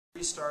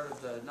restart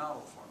of the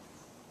novel for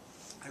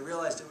me. I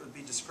realized it would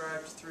be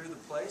described through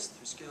the place,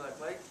 through Ski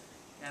Lake,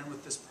 and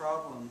with this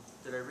problem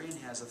that Irene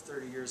has of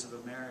 30 years of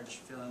a marriage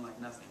feeling like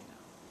nothing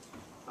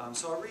now.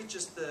 So I'll read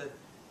just the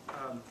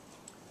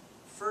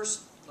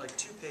first like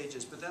 2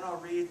 pages, but then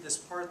I'll read this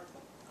part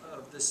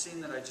of this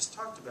scene that I just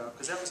talked about,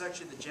 because that was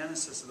actually the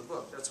genesis of the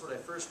book. That's what I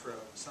first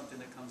wrote, something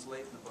that comes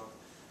late in the book.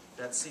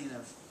 That scene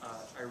of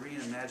Irene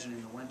imagining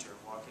the winter,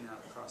 walking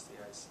out across the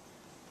ice.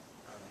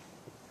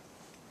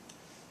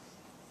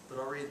 But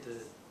I'll read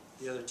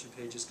the other 2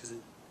 pages, because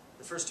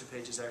the first 2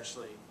 pages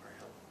actually are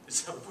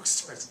it's how the book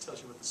starts. It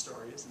tells you what the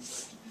story is and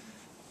such.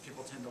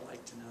 People tend to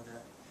like to know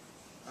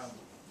that.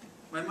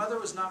 My mother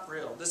was not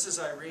real. This is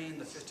Irene,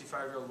 the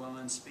 55-year-old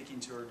woman, speaking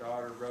to her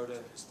daughter, Rhoda,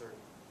 who's 30.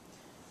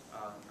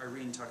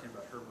 Irene talking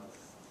about her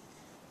mother.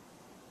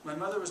 My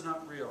mother was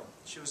not real.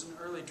 She was an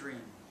early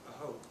dream, a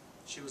hope.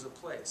 She was a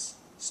place,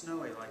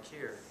 snowy like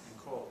here and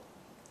cold.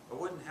 A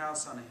wooden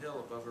house on a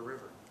hill above a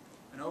river.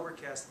 An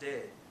overcast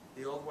day,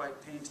 the old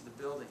white paint of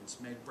the buildings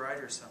made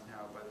brighter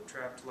somehow by the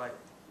trapped light,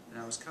 and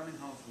I was coming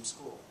home from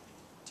school.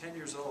 10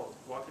 years old,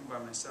 walking by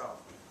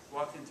myself,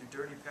 walking through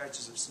dirty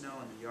patches of snow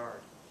in the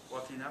yard,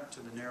 walking up to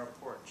the narrow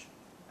porch.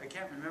 I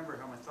can't remember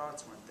how my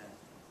thoughts went then.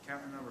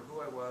 Can't remember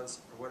who I was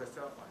or what I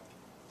felt like.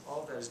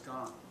 All of that is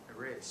gone,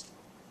 erased.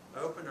 I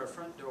opened our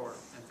front door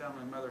and found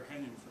my mother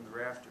hanging from the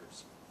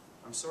rafters.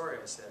 I'm sorry,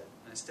 I said,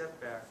 and I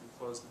stepped back and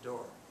closed the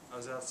door. I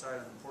was outside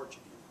on the porch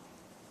again.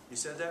 You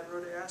said that,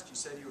 Rhoda asked? You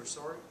said you were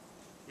sorry?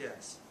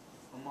 Yes.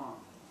 Well, Mom.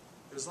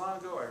 It was long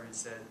ago, Irene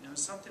said, and it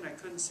was something I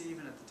couldn't see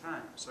even at the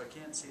time, so I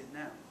can't see it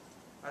now.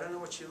 I don't know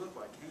what she looked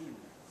like hanging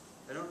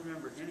there. I don't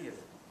remember any of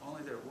it,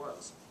 only that it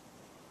was.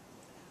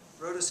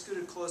 Rhoda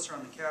scooted closer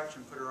on the couch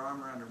and put her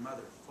arm around her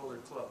mother, pulled her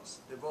close.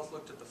 They both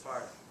looked at the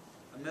fire.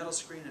 A metal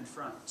screen in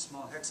front,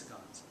 small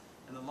hexagons,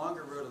 and the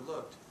longer Rhoda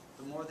looked,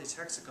 the more these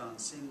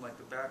hexagons seemed like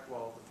the back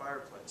wall of the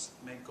fireplace,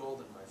 made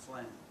golden by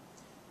flame,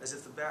 as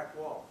if the back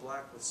wall,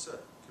 black with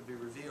soot, could be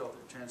revealed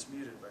or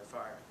transmuted by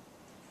fire.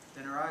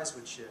 Then her eyes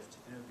would shift,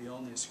 and it would be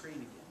only a screen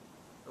again.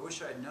 I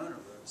wish I had known her,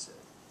 Rhoda said.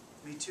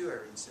 Me too,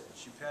 Irene said.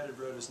 She patted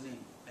Rhoda's knee.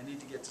 I need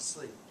to get to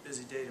sleep.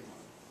 Busy day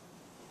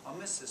tomorrow. I'll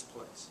miss this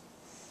place.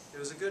 It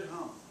was a good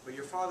home, but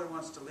your father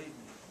wants to leave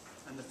me,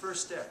 and the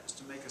first step is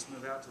to make us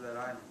move out to that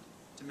island,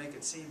 to make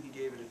it seem he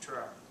gave it a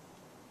try.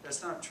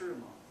 That's not true,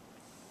 Mom.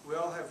 We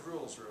all have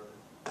rules, Rhoda,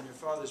 and your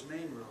father's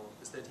main rule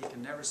is that he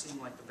can never seem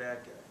like the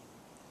bad guy.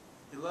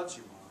 He loves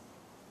you,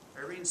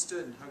 Mom. Irene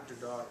stood and hugged her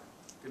daughter.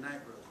 Good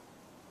night, Rhoda.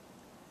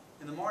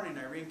 In the morning,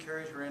 Irene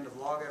carried her end of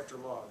log after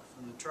log,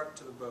 from the truck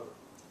to the boat.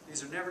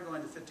 These are never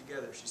going to fit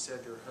together, she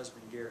said to her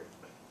husband, Gary.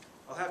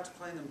 I'll have to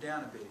plane them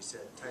down a bit, he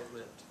said,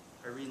 tight-lipped.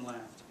 Irene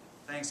laughed.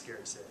 Thanks,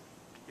 Gary said.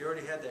 He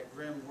already had that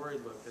grim,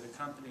 worried look that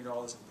accompanied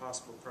all his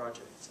impossible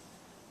projects.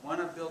 Why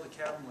not build a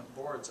cabin with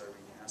boards,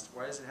 Irene asked.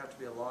 Why does it have to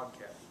be a log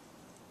cabin?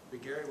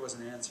 But Gary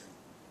wasn't answering.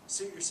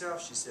 Suit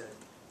yourself, she said,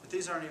 but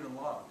these aren't even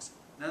logs.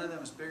 None of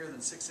them is bigger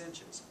than 6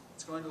 inches.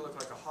 It's going to look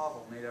like a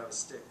hovel made out of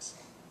sticks.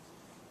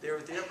 They were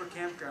at the upper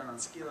campground on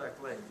Ski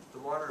Lake, the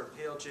water a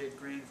pale jade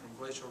green from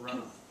glacial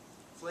runoff,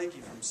 flaky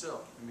from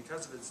silt, and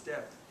because of its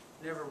depth,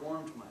 never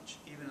warmed much,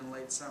 even in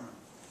late summer.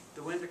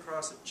 The wind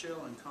across it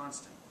chill and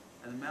constant,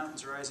 and the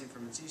mountains rising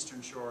from its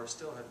eastern shore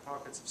still had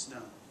pockets of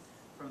snow.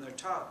 From their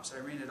tops,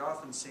 Irene had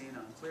often seen,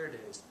 on clear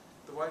days,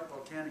 the white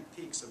volcanic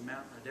peaks of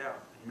Mount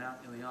Redoubt and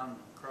Mount Iliamna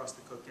across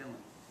the Cook Inlet,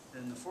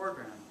 and in the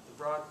foreground,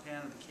 the broad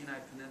pan of the Kenai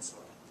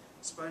Peninsula,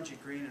 spongy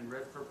green and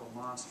red-purple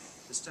moss,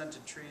 the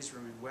stunted trees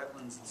rooming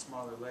wetlands and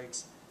smaller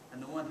lakes,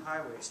 and the one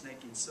highway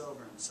snaking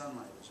silver in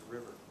sunlight as a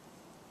river.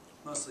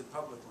 Mostly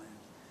public land.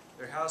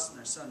 Their house and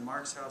their son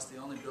Mark's house, the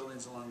only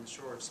buildings along the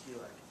shore of Ski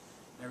Lake.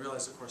 And I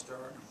realize, of course, there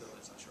are no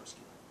buildings on shore of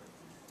Ski Lake,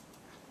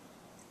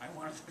 but I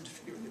wanted them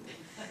to be really big.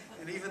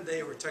 And even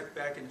they were tucked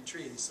back into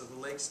trees, so the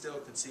lake still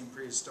could seem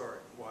prehistoric,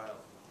 wild.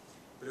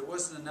 But it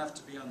wasn't enough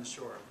to be on the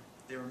shore.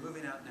 They were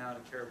moving out now to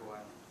Caribou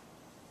Island.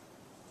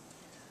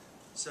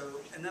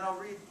 So, and then I'll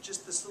read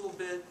just this little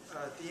bit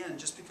at the end,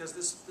 just because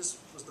this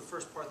was the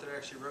first part that I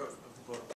actually wrote of the book.